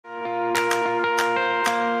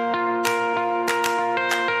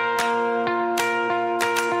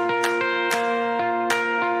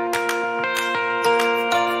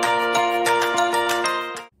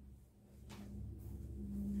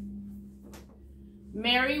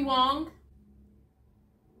Mary Wong.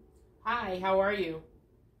 Hi, how are you?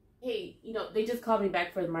 Hey, they just called me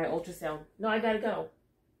back for my ultrasound. No, I gotta go.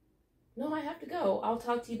 No, I have to go. I'll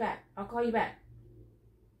talk to you back. I'll call you back.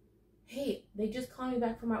 Hey, they just called me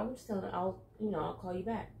back for my ultrasound. I'll call you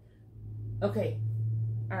back. Okay.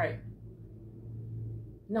 All right.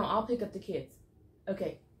 No, I'll pick up the kids.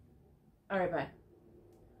 Okay. All right, bye.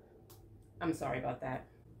 I'm sorry about that.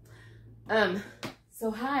 So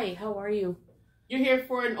hi, how are you? You're here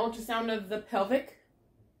for an ultrasound of the pelvic?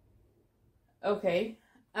 Okay.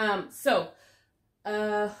 I'm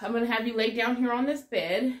going to have you lay down here on this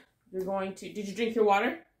bed. Did you drink your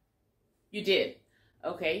water? You did.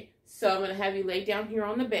 Okay. So I'm going to have you lay down here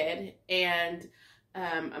on the bed, and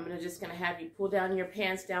I'm just going to have you pull down your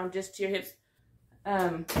pants down just to your hips.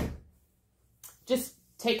 Just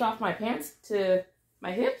take off my pants to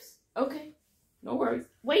my hips. Okay. No worries.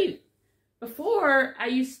 Wait. Before, I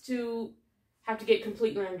used to have to get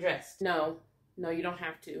completely undressed. No, you don't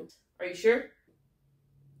have to. Are you sure?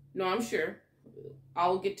 No, I'm sure.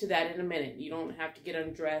 I'll get to that in a minute. You don't have to get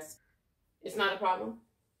undressed. It's not a problem?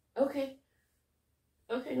 Okay.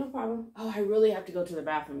 Okay, no problem. Oh, I really have to go to the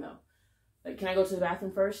bathroom, though. Like, can I go to the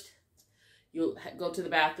bathroom first? You'll go to the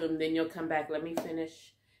bathroom, then you'll come back. Let me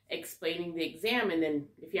finish explaining the exam, and then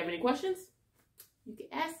if you have any questions, you can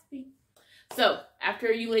ask me. So,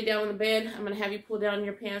 after you lay down on the bed, I'm going to have you pull down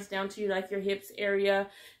your pants down to your hips area,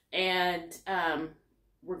 and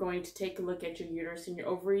we're going to take a look at your uterus and your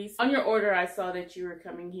ovaries. On your order, I saw that you were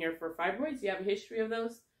coming here for fibroids. Do you have a history of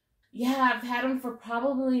those? Yeah, I've had them for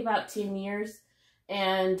probably about 10 years,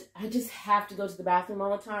 and I just have to go to the bathroom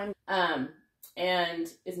all the time.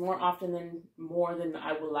 And it's more often than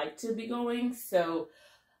I would like to be going, so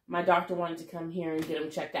my doctor wanted to come here and get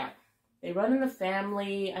them checked out. They run in the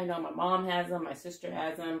family. I know my mom has them, my sister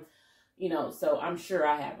has them, so I'm sure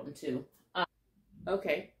I have them too.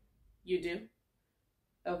 Okay, you do?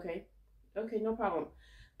 Okay, no problem.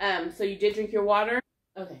 So you did drink your water?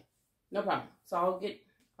 Okay, no problem. So I'll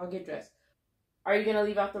get dressed. Are you gonna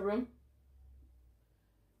leave out the room?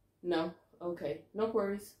 No? Okay, no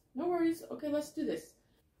worries. No worries. Okay, let's do this.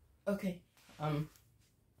 Okay, I'm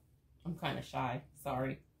kind of shy.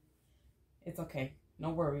 Sorry. It's okay. No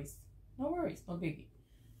worries. No worries. No biggie.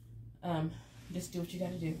 Just do what you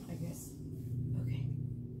gotta do, I guess. Okay.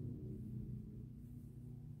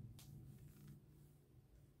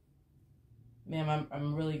 Ma'am,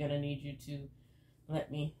 I'm really gonna need you to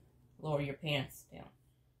let me lower your pants down.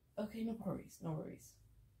 Okay, no worries. No worries.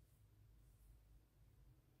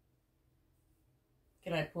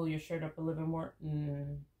 Can I pull your shirt up a little bit more?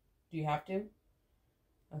 Do you have to?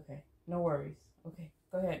 Okay, no worries. Okay,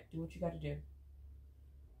 go ahead. Do what you got to do.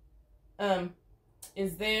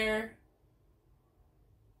 Is there...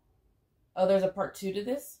 Oh, there's a part 2 to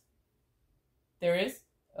this? There is?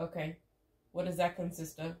 Okay. What does that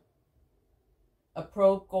consist of? A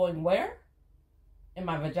probe going where? In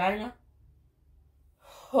my vagina?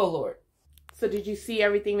 Oh, Lord. So did you see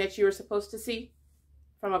everything that you were supposed to see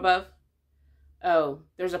from above? Oh,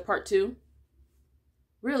 there's a part 2?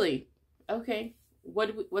 Really? Okay.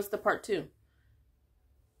 What's the part 2?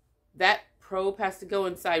 That probe has to go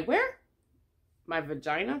inside where? My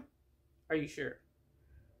vagina? Are you sure?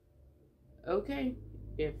 Okay.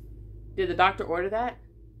 Did the doctor order that?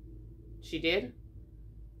 She did?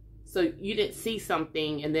 So you didn't see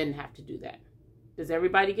something and then have to do that. Does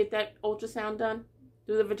everybody get that ultrasound done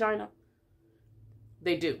through the vagina?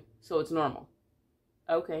 They do. So it's normal.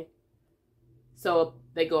 Okay. So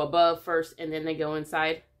they go above first and then they go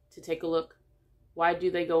inside to take a look. Why do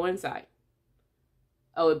they go inside?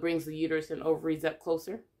 Oh, it brings the uterus and ovaries up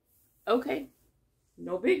closer. Okay.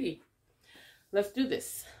 No biggie. Let's do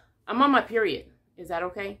this. I'm on my period. Is that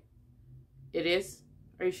okay? It is?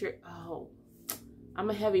 Are you sure? Oh, I'm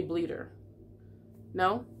a heavy bleeder.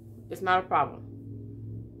 No? It's not a problem.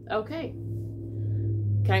 Okay.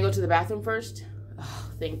 Can I go to the bathroom first?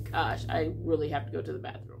 Oh, thank gosh. I really have to go to the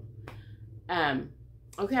bathroom.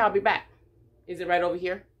 Okay, I'll be back. Is it right over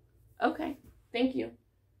here? Okay, thank you.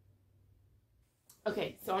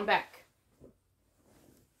 Okay, so I'm back.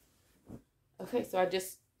 Okay, so I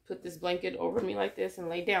just put this blanket over me like this and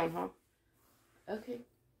lay down, huh? Okay.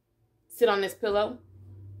 Sit on this pillow.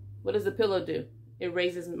 What does the pillow do? It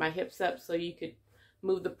raises my hips up so you could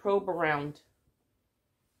move the probe around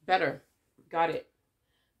better. Got it.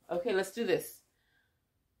 Okay, let's do this.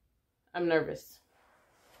 I'm nervous.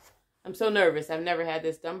 I'm so nervous. I've never had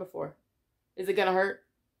this done before. Is it gonna hurt?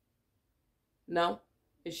 No,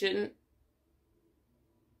 it shouldn't.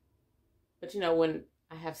 But when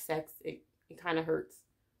I have sex, it kind of hurts.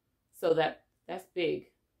 So that's big.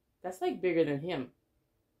 That's like bigger than him.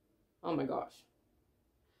 Oh my gosh.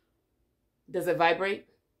 Does it vibrate?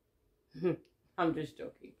 I'm just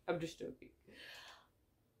joking. I'm just joking.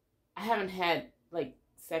 I haven't had like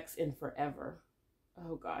sex in forever.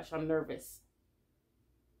 Oh gosh, I'm nervous.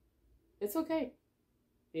 It's okay.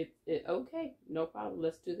 Okay. No problem.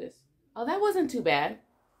 Let's do this. Oh, that wasn't too bad.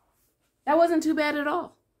 That wasn't too bad at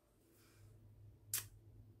all.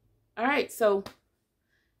 All right, so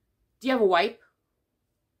do you have a wipe?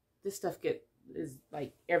 This stuff is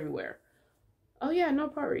like everywhere. Oh yeah,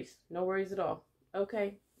 no worries. No worries at all.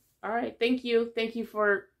 Okay. All right. Thank you. Thank you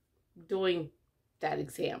for doing that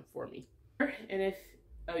exam for me. And if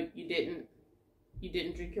you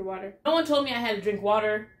didn't drink your water? No one told me I had to drink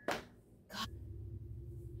water. God.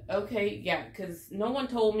 Okay, yeah, because no one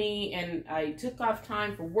told me, and I took off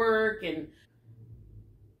time for work, and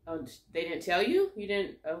they didn't tell you? You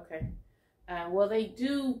didn't? Okay. Well, they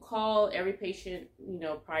do call every patient, you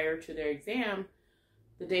know, prior to their exam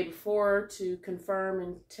the day before to confirm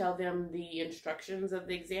and tell them the instructions of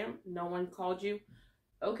the exam. No one called you?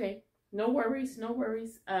 Okay. No worries, no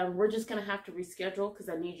worries. We're just going to have to reschedule because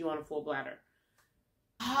I need you on a full bladder.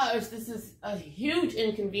 Gosh, this is a huge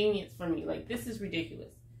inconvenience for me. Like, this is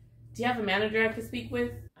ridiculous. Do you have a manager I could speak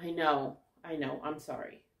with? I know. I'm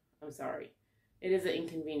sorry. It is an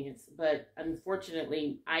inconvenience, but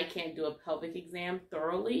unfortunately, I can't do a pelvic exam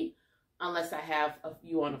thoroughly unless I have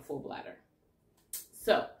you on a full bladder.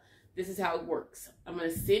 So, this is how it works. I'm going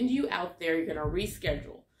to send you out there. You're going to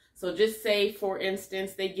reschedule. So just say, for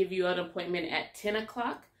instance, they give you an appointment at 10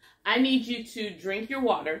 o'clock. I need you to drink your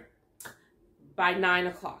water by 9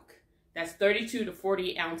 o'clock. That's 32 to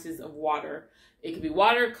 40 ounces of water. It could be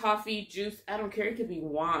water, coffee, juice. I don't care. It could be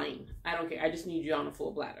wine. I don't care. I just need you on a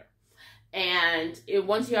full bladder. And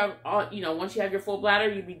once you have your full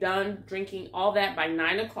bladder, you'll be done drinking all that by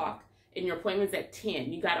 9 o'clock. And your appointment's at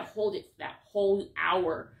 10. You got to hold it that whole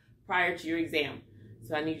hour prior to your exam.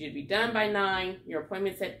 So I need you to be done by 9. Your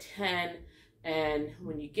appointment's at 10. And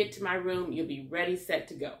when you get to my room, you'll be ready, set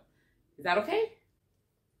to go. Is that okay?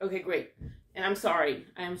 Okay, great. And I'm sorry.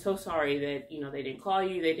 I am so sorry that, they didn't call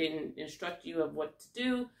you. They didn't instruct you of what to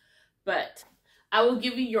do. But I will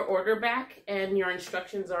give you your order back, and your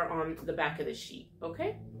instructions are on the back of the sheet.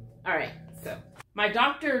 Okay? All right. So my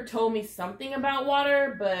doctor told me something about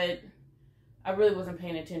water, but I really wasn't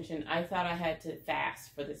paying attention. I thought I had to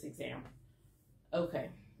fast for this exam. Okay,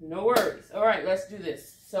 no worries. All right, let's do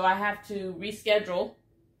this. So I have to reschedule,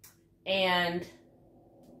 and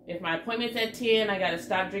if my appointment's at 10, I got to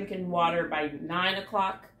stop drinking water by 9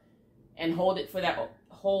 o'clock and hold it for that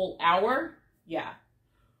whole hour. Yeah.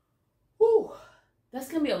 Whew, that's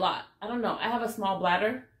going to be a lot. I don't know. I have a small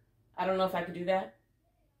bladder. I don't know if I could do that.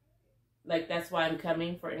 Like, that's why I'm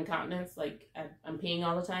coming for incontinence. Like, I'm peeing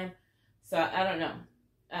all the time. So, I don't know.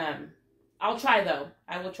 I'll try, though.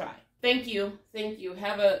 I will try. Thank you. Thank you.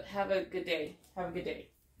 Have a good day. Have a good day.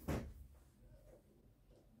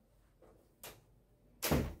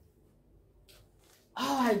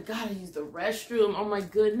 Oh, I gotta use the restroom. Oh my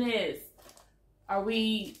goodness. Are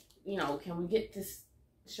we, can we get this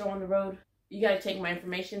show on the road? You gotta take my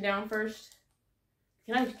information down first.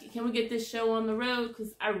 Can we get this show on the road?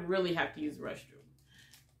 Because I really have to use the restroom.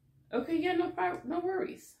 Okay, yeah, no problem. No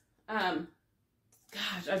worries. Gosh,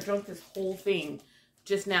 I drank this whole thing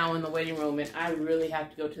just now in the waiting room, and I really have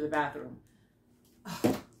to go to the bathroom.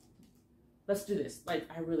 Oh, let's do this. Like,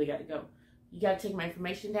 I really got to go. You got to take my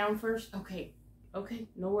information down first? Okay. Okay,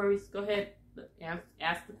 no worries. Go ahead.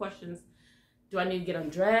 Ask the questions. Do I need to get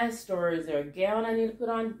undressed, or is there a gown I need to put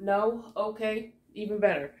on? No? Okay. Even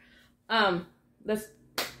better. Let's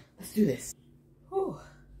do this. Whew.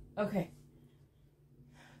 Okay.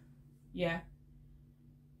 Yeah.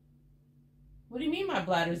 What do you mean my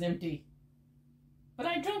bladder's empty? But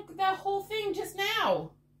I drank that whole thing just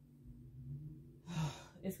now.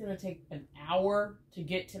 It's going to take an hour to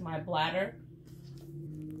get to my bladder.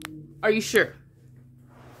 Are you sure?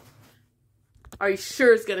 Are you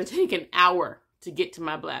sure it's going to take an hour to get to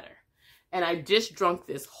my bladder? And I just drank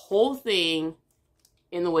this whole thing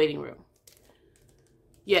in the waiting room.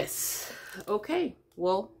 Yes. Okay.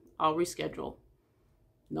 Well, I'll reschedule.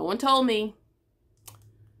 No one told me.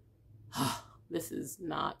 This is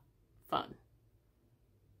not fun.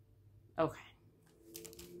 Okay.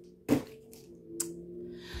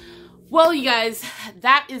 Well, you guys,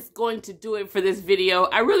 that is going to do it for this video.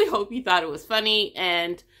 I really hope you thought it was funny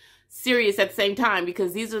and serious at the same time,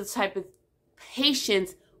 because these are the type of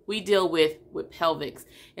patients we deal with pelvics.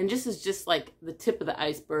 And this is just like the tip of the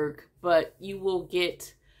iceberg, but you will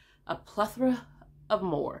get a plethora of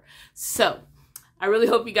more. So I really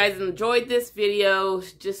hope you guys enjoyed this video,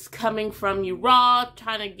 just coming from you raw,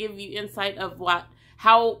 trying to give you insight of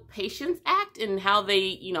how patients act and how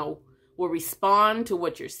they, will respond to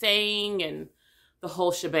what you're saying and the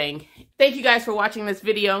whole shebang. Thank you guys for watching this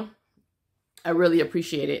video. I really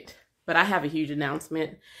appreciate it. But I have a huge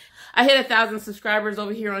announcement. I hit 1,000 subscribers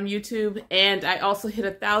over here on YouTube, and I also hit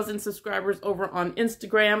 1,000 subscribers over on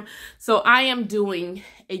Instagram. So I am doing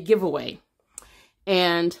a giveaway.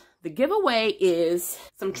 And the giveaway is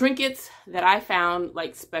some trinkets that I found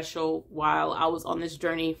like special while I was on this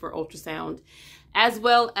journey for ultrasound, as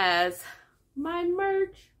well as my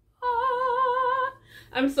merch. Ah,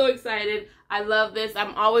 I'm so excited. I love this.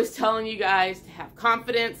 I'm always telling you guys to have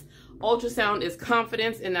confidence. Ultrasound is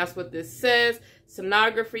confidence, and that's what this says.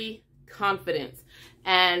 Sonography, confidence.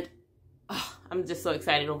 And I'm just so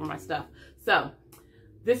excited over my stuff. So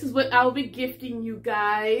this is what I'll be gifting you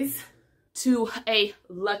guys to a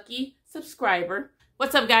lucky subscriber.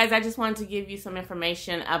 What's up, guys? I just wanted to give you some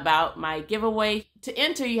information about my giveaway. To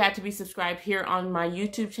enter, you have to be subscribed here on my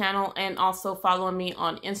YouTube channel and also follow me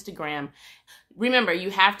on Instagram. Remember, you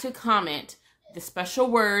have to comment the special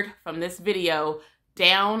word from this video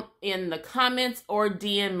down in the comments or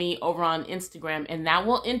DM me over on Instagram, and that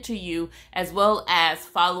will enter you, as well as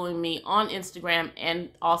following me on Instagram and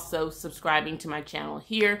also subscribing to my channel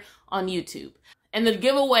here on YouTube. And the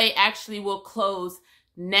giveaway actually will close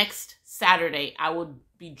next Saturday. I will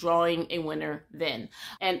be drawing a winner then.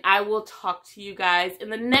 And I will talk to you guys in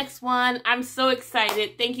the next one. I'm so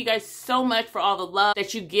excited. Thank you guys so much for all the love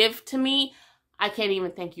that you give to me. I can't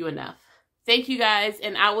even thank you enough. Thank you guys,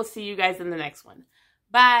 and I will see you guys in the next one.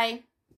 Bye.